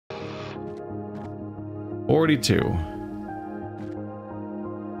42.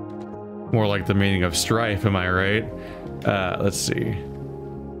 More like the meaning of strife, am I right? Let's see.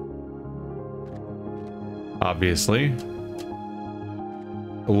 Obviously.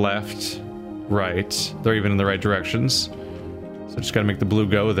 Left, right. They're even in the right directions. So just gotta make the blue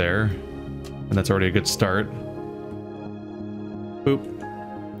go there. And that's already a good start. Boop.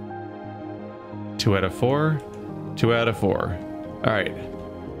 2 out of 4. 2 out of 4. Alright.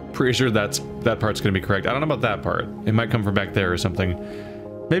 Pretty sure that part's gonna be correct. I don't know about that part. It might come from back there or something.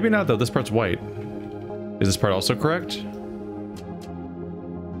 Maybe not though, this part's white. Is this part also correct?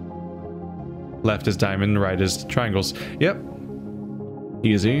 Left is diamond, right is triangles. Yep.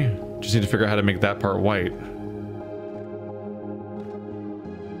 Easy. Just need to figure out how to make that part white.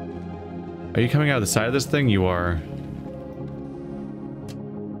 Are you coming out of the side of this thing? You are.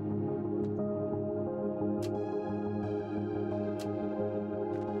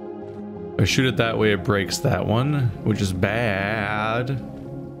 If I shoot it that way, it breaks that one, which is bad.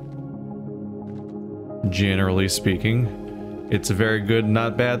 Generally speaking, it's a very good,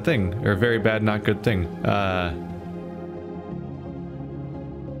 not bad thing, or a very bad, not good thing.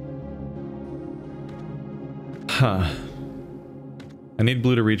 Huh. I need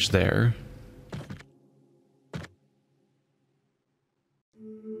blue to reach there.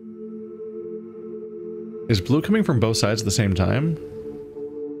 Is blue coming from both sides at the same time?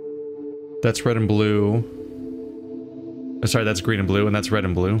 That's red and blue. Oh, sorry, that's green and blue, and that's red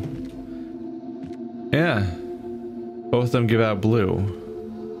and blue. Yeah. Both of them give out blue.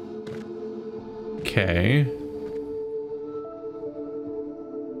 Okay.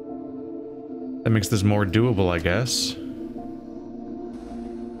 That makes this more doable, I guess.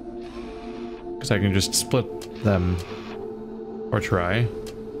 Because I can just split them. Or try.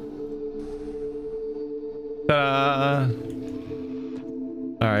 Ta-da!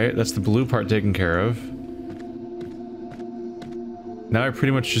 Alright, that's the blue part taken care of. Now I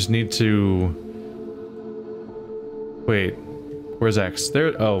pretty much just need to... Wait, where's X?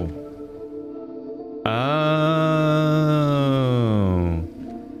 There, oh. Oh.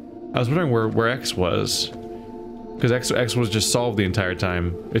 I was wondering where X was. Because X was just solved the entire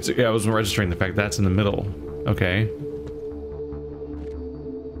time. Yeah, I wasn't registering the fact that's in the middle. Okay.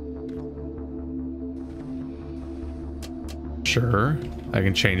 Sure. I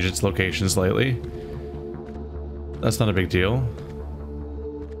can change its location slightly. That's not a big deal.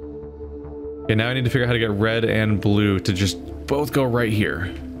 Okay, now I need to figure out how to get red and blue to just both go right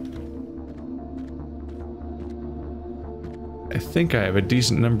here. I think I have a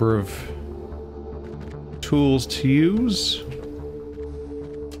decent number of tools to use.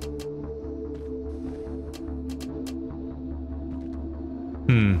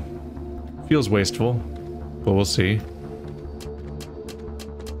 Feels wasteful, but we'll see.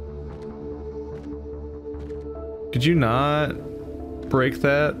 Could you not break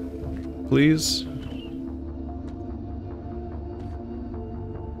that, please?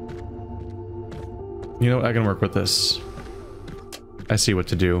 You know what? I can work with this. I see what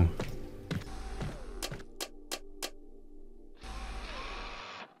to do.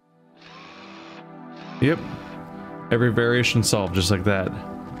 Yep. Every variation solved just like that.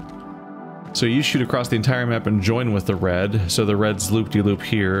 So you shoot across the entire map and join with the red, so the red's loop-de-loop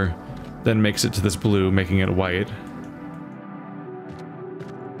here, then makes it to this blue, making it white.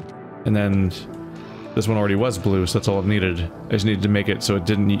 And then this one already was blue, so that's all it needed. I just needed to make it so it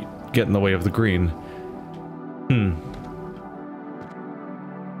didn't get in the way of the green.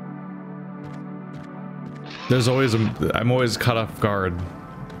 There's always I'm always caught off guard.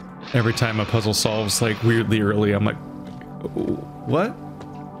 Every time a puzzle solves like weirdly early, I'm like, what?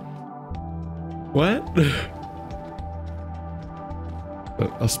 What?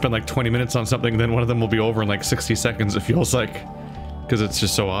 I'll spend like 20 minutes on something, then one of them will be over in like 60 seconds, it feels like. Because it's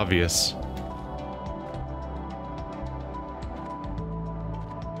just so obvious.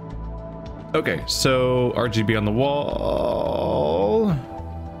 Okay, so RGB on the wall.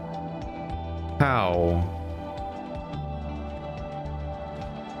 How?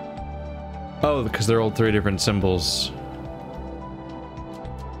 Oh, because they're all 3 different symbols.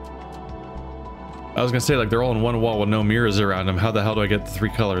 I was gonna say, like, they're all in one wall with no mirrors around them. How the hell do I get the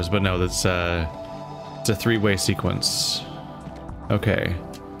 3 colors? But no, that's, it's a 3-way sequence. Okay.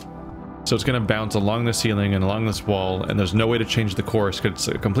 So it's gonna bounce along the ceiling and along this wall, and there's no way to change the course because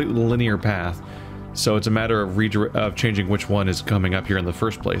it's a completely linear path. So it's a matter of changing which one is coming up here in the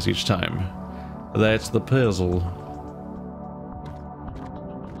first place each time. That's the puzzle.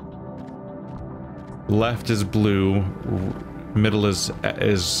 Left is blue, middle is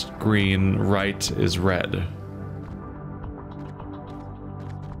green, right is red.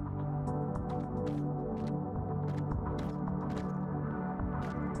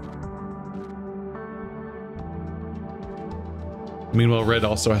 Meanwhile, red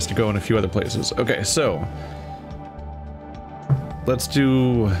also has to go in a few other places. Okay, so let's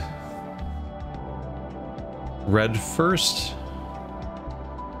do red first.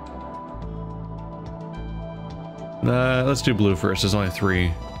 Let's do blue first. There's only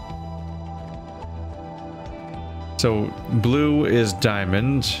 3. So blue is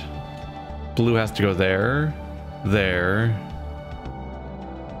diamond. Blue has to go there, there,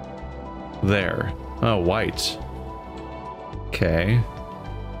 there. Oh, white. Okay.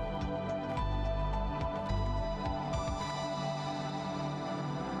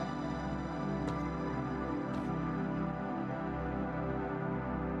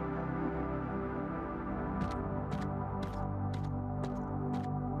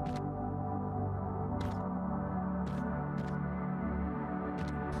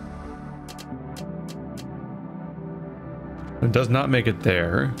 It does not make it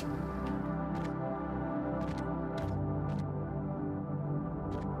there.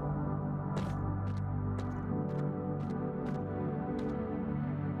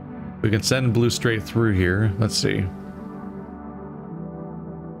 We can send blue straight through here. Let's see.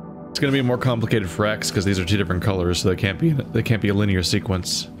 It's going to be more complicated for X because these are 2 different colors, so they can't be a linear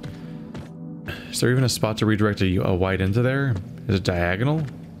sequence. Is there even a spot to redirect a white into there? Is it diagonal?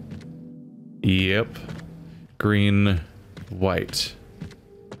 Yep. Green, white.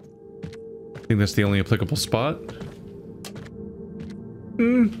 I think that's the only applicable spot.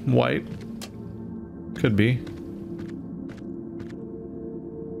 White. Could be.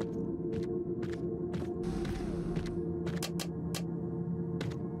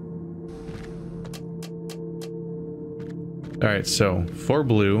 Alright, so for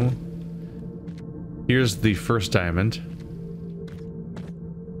blue, here's the first diamond,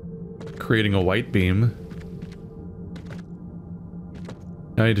 creating a white beam.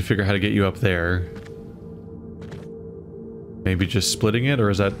 Now I need to figure out how to get you up there. Maybe just splitting it, or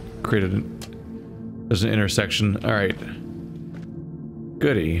is that created there's an intersection? Alright.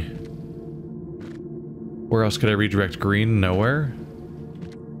 Goody. Where else could I redirect green? Nowhere?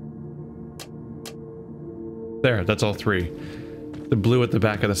 There, that's all 3. The blue at the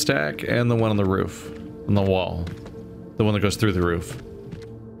back of the stack, and the one on the roof. On the wall. The one that goes through the roof.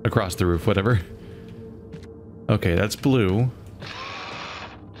 Across the roof, whatever. Okay, that's blue.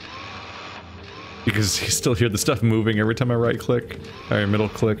 Because you still hear the stuff moving every time I right click. Or middle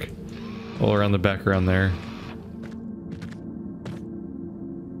click. All around the background there.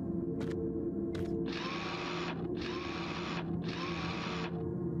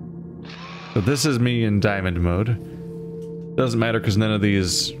 So this is me in diamond mode. Doesn't matter because none of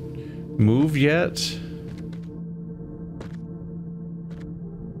these move yet.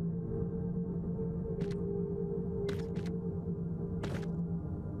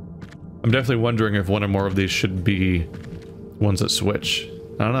 I'm definitely wondering if one or more of these should be ones that switch.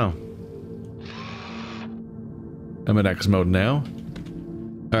 I don't know. I'm in X mode now.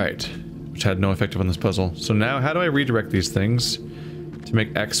 Alright. Which had no effect on this puzzle. So now how do I redirect these things to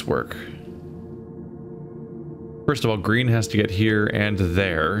make X work? First of all, green has to get here and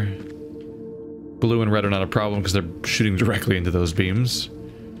there. Blue and red are not a problem because they're shooting directly into those beams.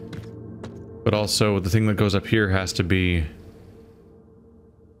 But also, the thing that goes up here has to be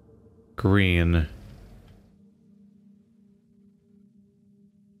green.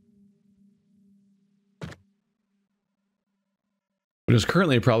 Which is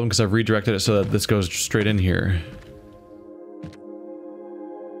currently a problem because I've redirected it so that this goes straight in here.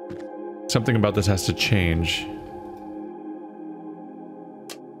 Something about this has to change.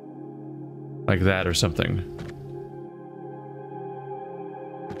 Like that or something.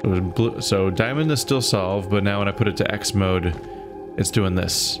 So diamond is still solved, but now when I put it to X mode, it's doing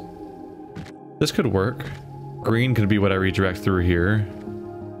this. This could work. Green could be what I redirect through here.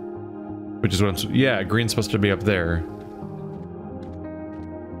 Which is what I'm... Yeah, green's supposed to be up there.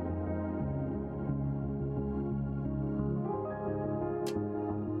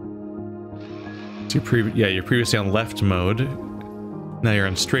 So you're previously on left mode. Now you're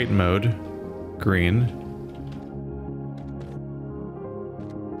on straight mode. Green.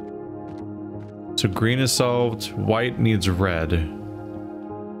 So green is solved, white needs red.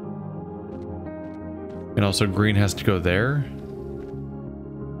 And also green has to go there.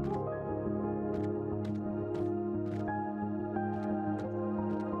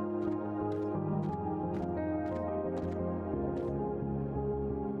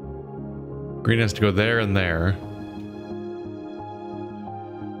 Green has to go there and there.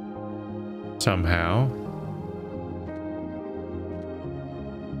 Somehow.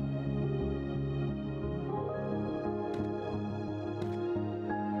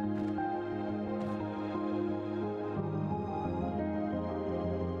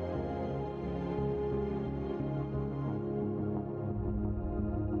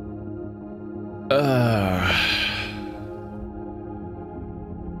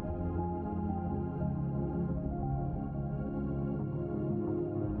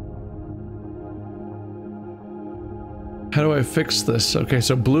 How do I fix this? Okay,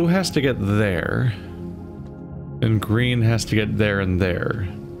 so blue has to get there. And green has to get there and there.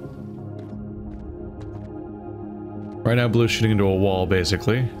 Right now blue's shooting into a wall,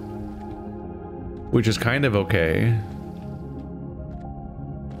 basically. Which is kind of okay.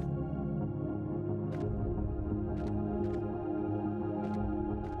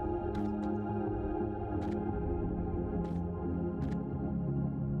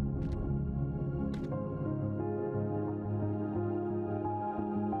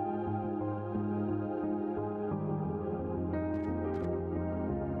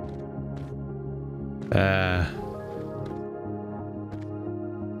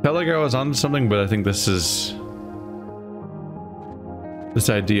 Felt like I was onto something, but I think this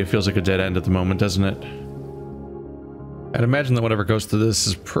idea feels like a dead end at the moment, doesn't it? I'd imagine that whatever goes to this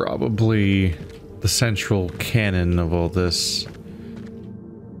is probably the central canon of all this.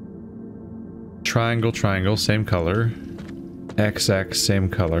 Triangle, triangle, same color. XX, same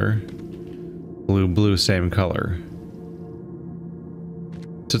color. Blue, blue, same color.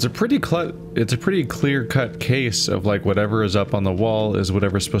 So it's a pretty clear-cut case of like whatever is up on the wall is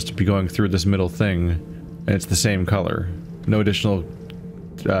whatever's supposed to be going through this middle thing, and it's the same color. No additional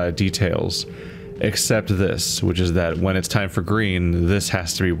details, except this, which is that when it's time for green, this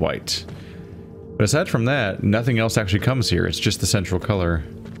has to be white. But aside from that, nothing else actually comes here. It's just the central color.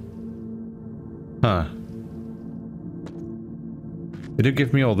 Huh. They did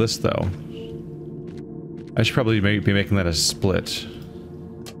give me all this though. I should probably be making that a split.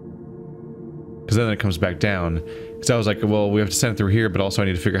 Because then it comes back down. Because I was like, well, we have to send it through here, but also I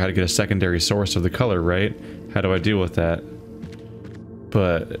need to figure out how to get a secondary source of the color, right? How do I deal with that?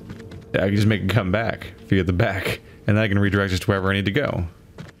 But I can just make it come back via the back, and then I can redirect it to wherever I need to go.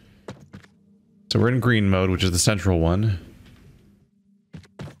 So we're in green mode, which is the central one.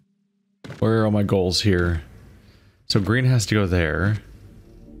 Where are all my goals here? So green has to go there.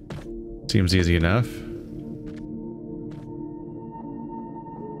 Seems easy enough.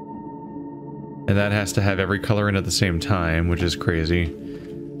 And that has to have every color in at the same time, which is crazy.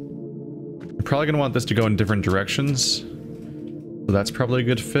 I'm probably going to want this to go in different directions. So that's probably a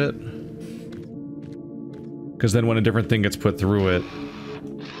good fit. Because then when a different thing gets put through it,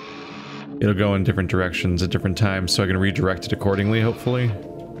 it'll go in different directions at different times, so I can redirect it accordingly, hopefully.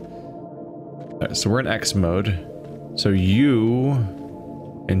 Alright, so we're in X mode. So you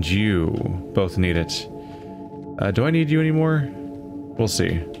and you both need it. Do I need you anymore? We'll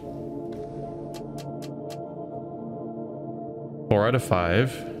see. 4 out of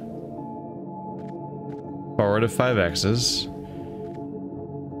 5. 4 out of 5 X's.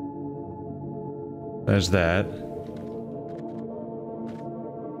 There's that.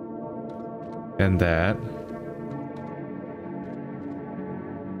 And that.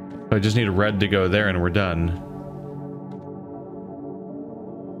 I just need red to go there and we're done.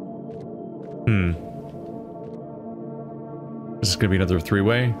 This is gonna be another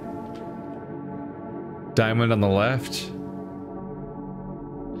three-way. Diamond on the left.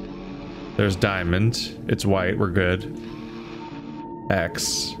 There's diamond. It's white. We're good.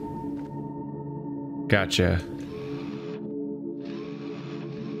 X. Gotcha.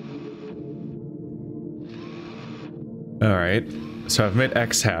 Alright. So I've made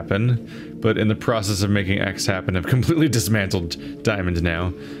X happen, but in the process of making X happen, I've completely dismantled diamond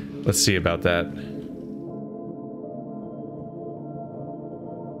now. Let's see about that.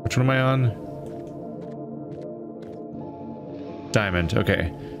 Which one am I on? Diamond.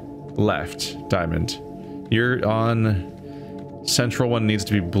 Okay. Left. Diamond. You're on... Central one needs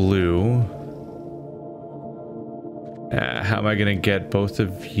to be blue. How am I gonna get both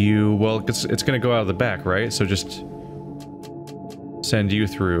of you? Well, it's gonna go out of the back, right? So just... send you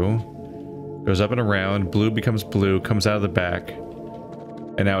through. Goes up and around. Blue becomes blue. Comes out of the back.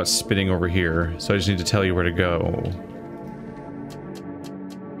 And now it's spinning over here. So I just need to tell you where to go.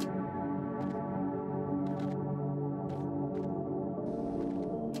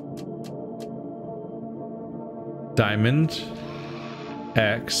 Diamond,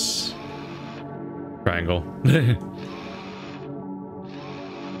 X, triangle.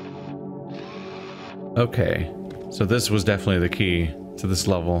 Okay, so this was definitely the key to this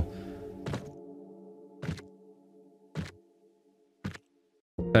level.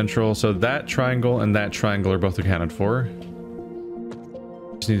 Central, so that triangle and that triangle are both accounted for.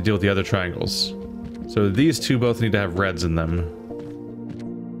 Just need to deal with the other triangles. So these two both need to have reds in them.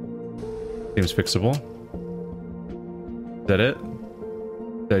 Seems fixable. Is that it?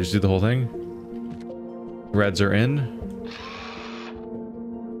 Did I just do the whole thing? Reds are in.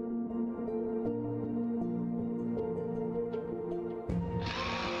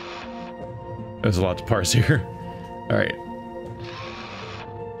 There's a lot to parse here. All right.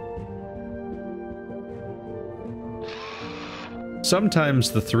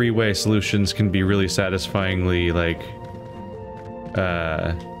 Sometimes the three-way solutions can be really satisfyingly, like,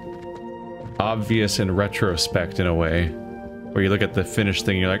 obvious in retrospect in a way. Where you look at the finished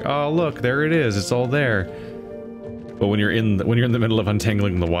thing, you're like, oh look, there it is, it's all there. But when you're in the middle of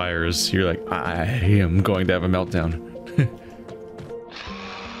untangling the wires, you're like, I am going to have a meltdown.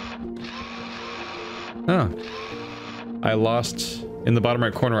 Huh. I lost, in the bottom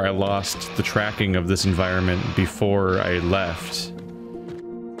right corner, I lost the tracking of this environment before I left.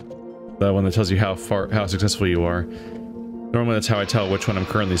 The one that tells you how successful you are. Normally that's how I tell which one I'm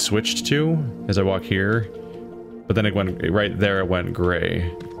currently switched to, as I walk here. But then it went, right there it went gray.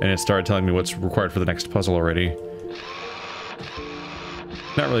 And it started telling me what's required for the next puzzle already.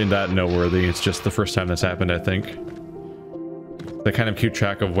 Not really that noteworthy, it's just the first time this happened, I think. I kind of keep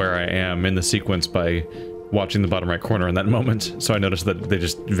track of where I am in the sequence by watching the bottom right corner in that moment, so I noticed that they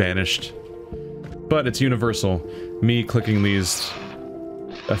just vanished. But it's universal. Me clicking these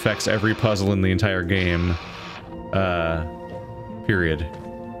affects every puzzle in the entire game. Period.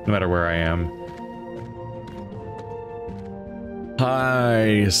 No matter where I am.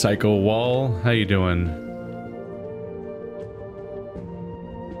 Hi, Psycho Wall. How you doing?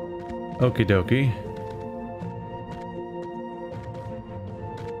 Okie dokie.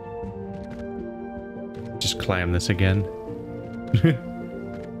 Just climb this again.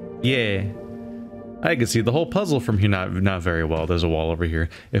 Yeah. I can see the whole puzzle from here not very well. There's a wall over here.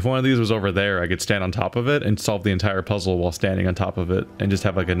 If one of these was over there, I could stand on top of it and solve the entire puzzle while standing on top of it and just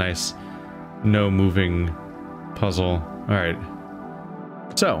have like a nice no moving puzzle. Alright.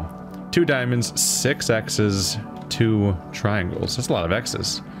 So, 2 diamonds, 6 X's, 2 triangles. That's a lot of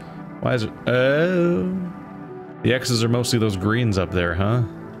X's. Why is it? Oh. The X's are mostly those greens up there, huh?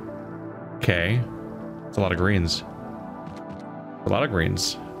 Okay. It's a lot of greens. A lot of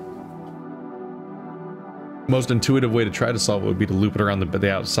greens. Most intuitive way to try to solve it would be to loop it around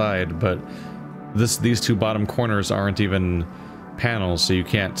the outside, but these 2 bottom corners aren't even panels, so you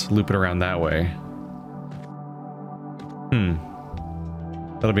can't loop it around that way.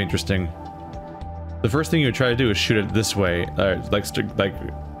 That'll be interesting. The first thing you would try to do is shoot it this way, like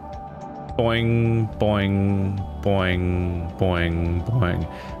boing, boing, boing, boing, boing.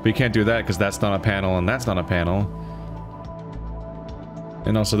 But you can't do that because that's not a panel and that's not a panel.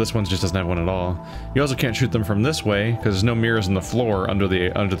 And also this one just doesn't have one at all. You also can't shoot them from this way because there's no mirrors in the floor under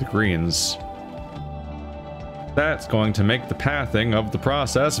the greens. That's going to make the pathing of the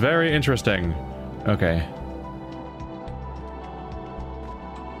process very interesting. Okay.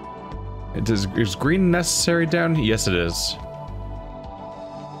 Is green necessary down here? Yes, it is.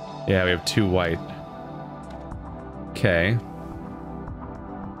 Yeah, we have 2 white. Okay.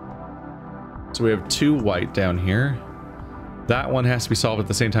 So we have 2 white down here. That one has to be solved at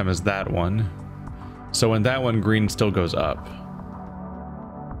the same time as that one. So when that one, green still goes up.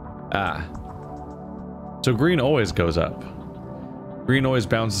 Ah. So green always goes up. Green always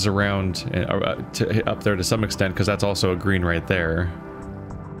bounces around up there to some extent, because that's also a green right there.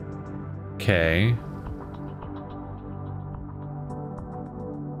 Okay.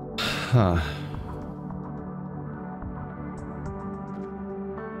 Huh.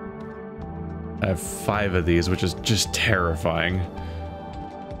 I have 5 of these, which is just terrifying.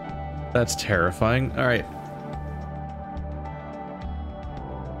 That's terrifying. All right.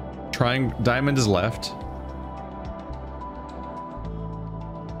 Diamond is left.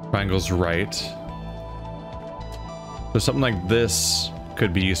 Triangle's right. So something like this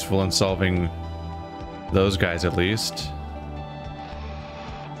could be useful in solving those guys at least.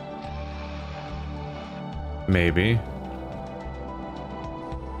 Maybe.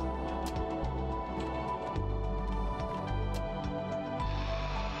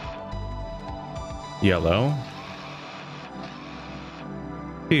 Yellow.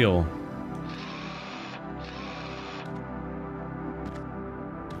 Teal.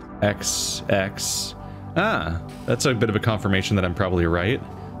 X, X. Ah, that's a bit of a confirmation that I'm probably right.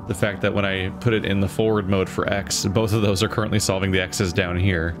 The fact that when I put it in the forward mode for X, both of those are currently solving the X's down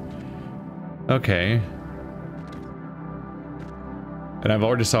here. Okay. And I've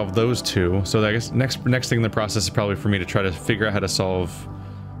already solved those 2, so I guess next thing in the process is probably for me to try to figure out how to solve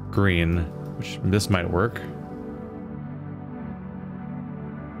green, which this might work.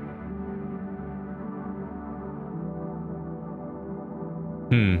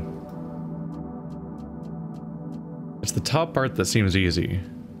 It's the top part that seems easy.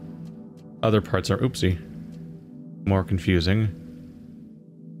 Other parts are oopsie. More confusing.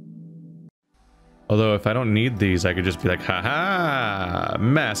 Although if I don't need these, I could just be like, haha,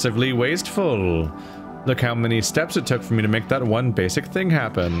 massively wasteful. Look how many steps it took for me to make that one basic thing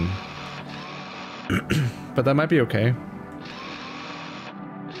happen. But that might be okay.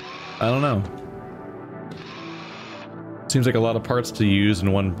 I don't know. Seems like a lot of parts to use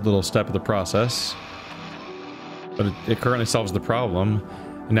in one little step of the process. But it currently solves the problem.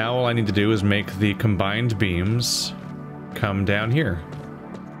 Now all I need to do is make the combined beams come down here.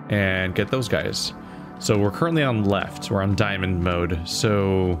 And get those guys. So we're currently on left. We're on diamond mode.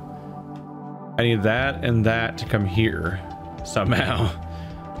 So I need that and that to come here. Somehow.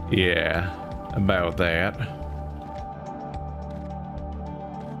 Yeah. About that.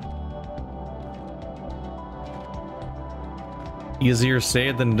 Easier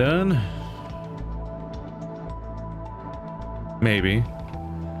said than done? Maybe.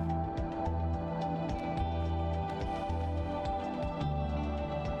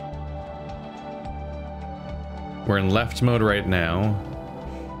 We're in left mode right now.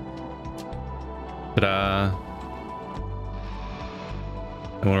 Ta-da.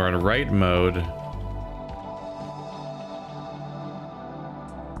 And when we're in right mode,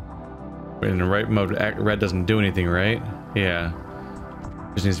 in right mode, red doesn't do anything, right? Yeah.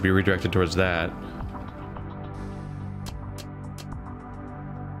 Just needs to be redirected towards that.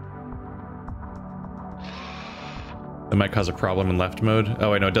 That might cause a problem in left mode.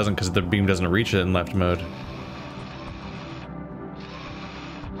 Oh, wait, no, it doesn't because the beam doesn't reach it in left mode.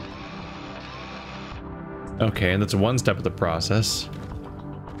 Okay, and that's one step of the process.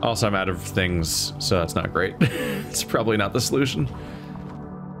 Also, I'm out of things, so that's not great. It's probably not the solution.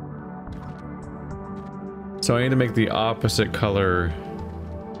 So I need to make the opposite color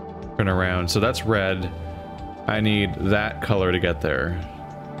turn around. So that's red. I need that color to get there.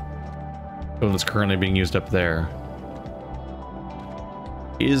 The one that's currently being used up there.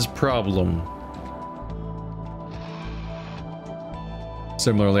 Is problem.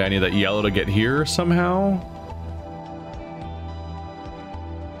 Similarly, I need that yellow to get here somehow.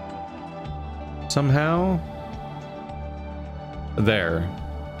 Somehow? There.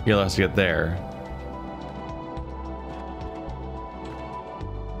 Yellow has to get there.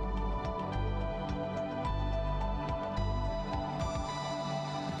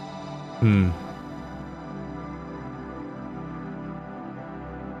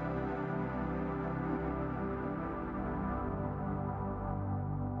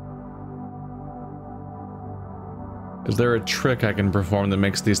 Is there a trick I can perform that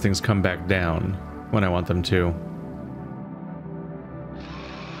makes these things come back down when I want them to?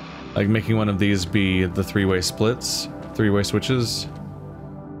 Like making one of these be the three-way splits, three-way switches?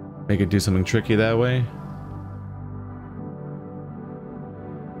 Make it do something tricky that way?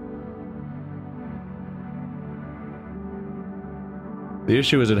 The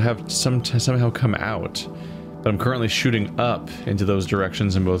issue is it'd have somehow come out, but I'm currently shooting up into those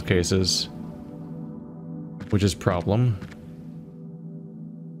directions in both cases, which is problem.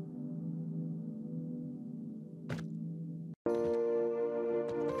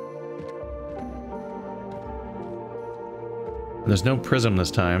 There's no prism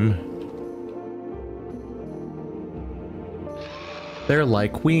this time. They're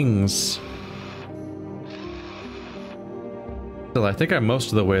like wings. Still, I think I'm most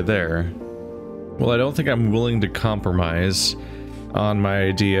of the way there. Well, I don't think I'm willing to compromise on my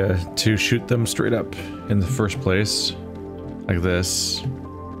idea to shoot them straight up in the first place. Like this.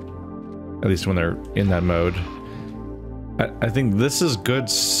 At least when they're in that mode. I think this is good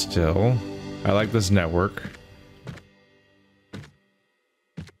still. I like this network.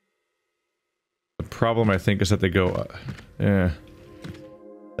 The problem, I think, is that they go...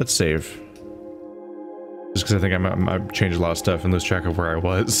 Let's save. Just because I think I've changed a lot of stuff and lose track of where I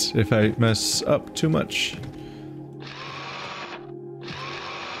was if I mess up too much.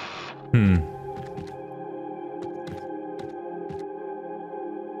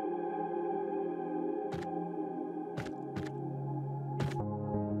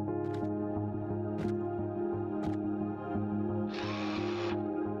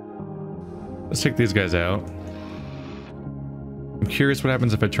 Let's take these guys out. I'm curious what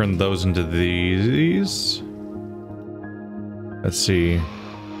happens if I turn those into these. Let's see.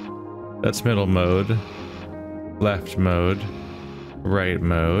 That's middle mode. Left mode. Right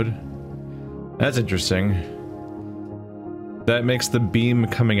mode. That's interesting. That makes the beam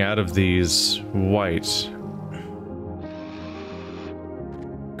coming out of these white.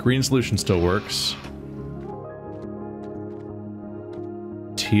 Green solution still works.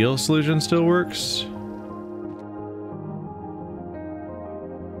 Teal solution still works.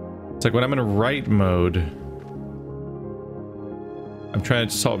 It's like when I'm in a right mode, I'm trying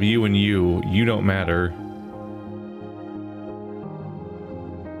to solve you and you. You don't matter.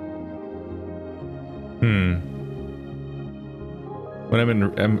 When I'm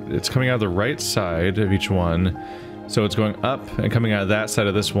in, it's coming out of the right side of each one. So it's going up and coming out of that side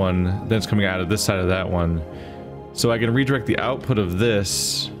of this one. Then it's coming out of this side of that one. So I can redirect the output of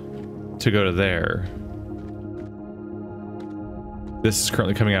this to go to there. This is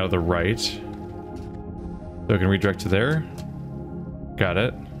currently coming out of the right. So I can redirect to there. Got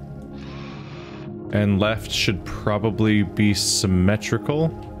it. And left should probably be symmetrical.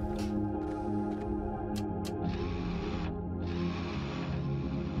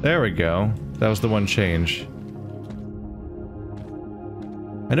 There we go. That was the one change.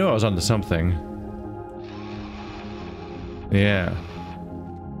 I knew I was onto something. Yeah.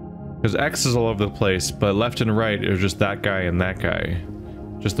 Because X is all over the place, but left and right is just that guy and that guy.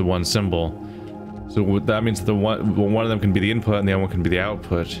 Just the one symbol. So that means the one of them can be the input and the other one can be the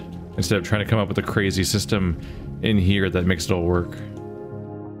output. Instead of trying to come up with a crazy system in here that makes it all work.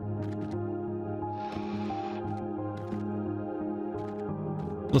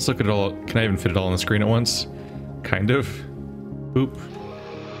 Let's look at it all. Can I even fit it all on the screen at once? Kind of. Boop.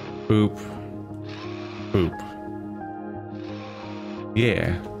 Boop. Boop.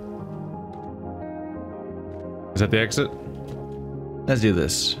 Yeah. Is that the exit? Let's do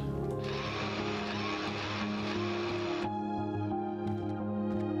this.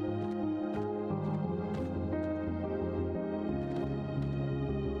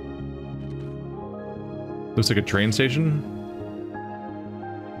 Looks like a train station.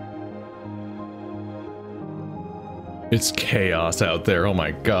 It's chaos out there, oh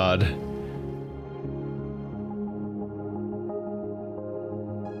my god.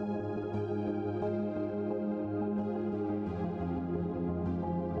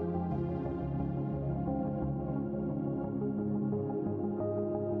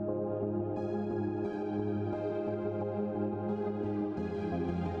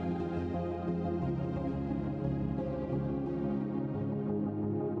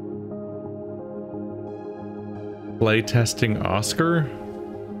 Playtesting Oscar?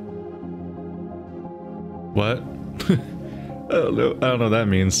 What? I don't know what that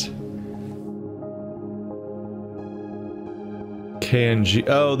means. KNG.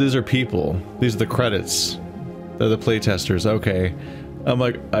 Oh, these are people. These are the credits. They're the playtesters. Okay. I'm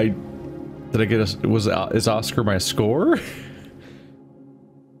like, did I get a, is Oscar my score?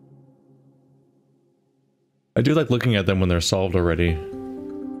 I do like looking at them when they're solved already.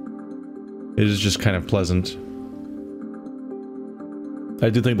 It is just kind of pleasant. I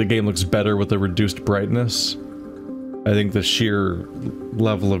do think the game looks better with the reduced brightness. I think the sheer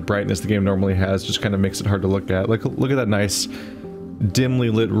level of brightness the game normally has just kind of makes it hard to look at. Like, look at that nice, dimly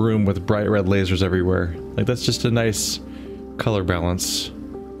lit room with bright red lasers everywhere. Like, that's just a nice color balance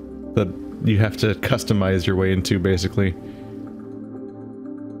that you have to customize your way into, basically.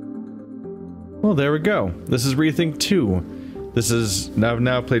 Well, there we go. This is ReThink 2. This is, I've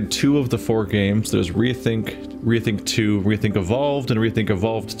now played 2 of the 4 games. There's ReThink, ReThink 2, ReThink Evolved, and ReThink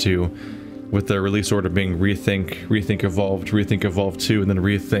Evolved 2, with the release order being ReThink, ReThink Evolved, ReThink Evolved 2, and then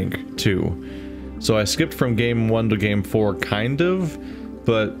ReThink 2. So I skipped from game 1 to game 4, kind of,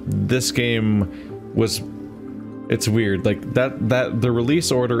 but this game was, it's weird. Like, the release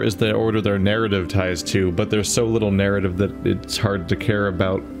order is the order their narrative ties to, but there's so little narrative that it's hard to care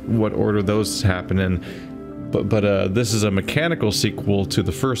about what order those happen in. But this is a mechanical sequel to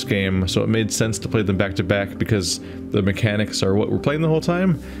the first game, so it made sense to play them back to back because the mechanics are what we're playing the whole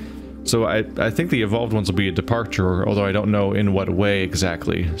time. So I think the evolved ones will be a departure, although I don't know in what way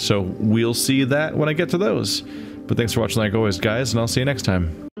exactly. So we'll see that when I get to those. But thanks for watching like always, guys, and I'll see you next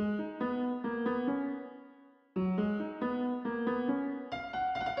time.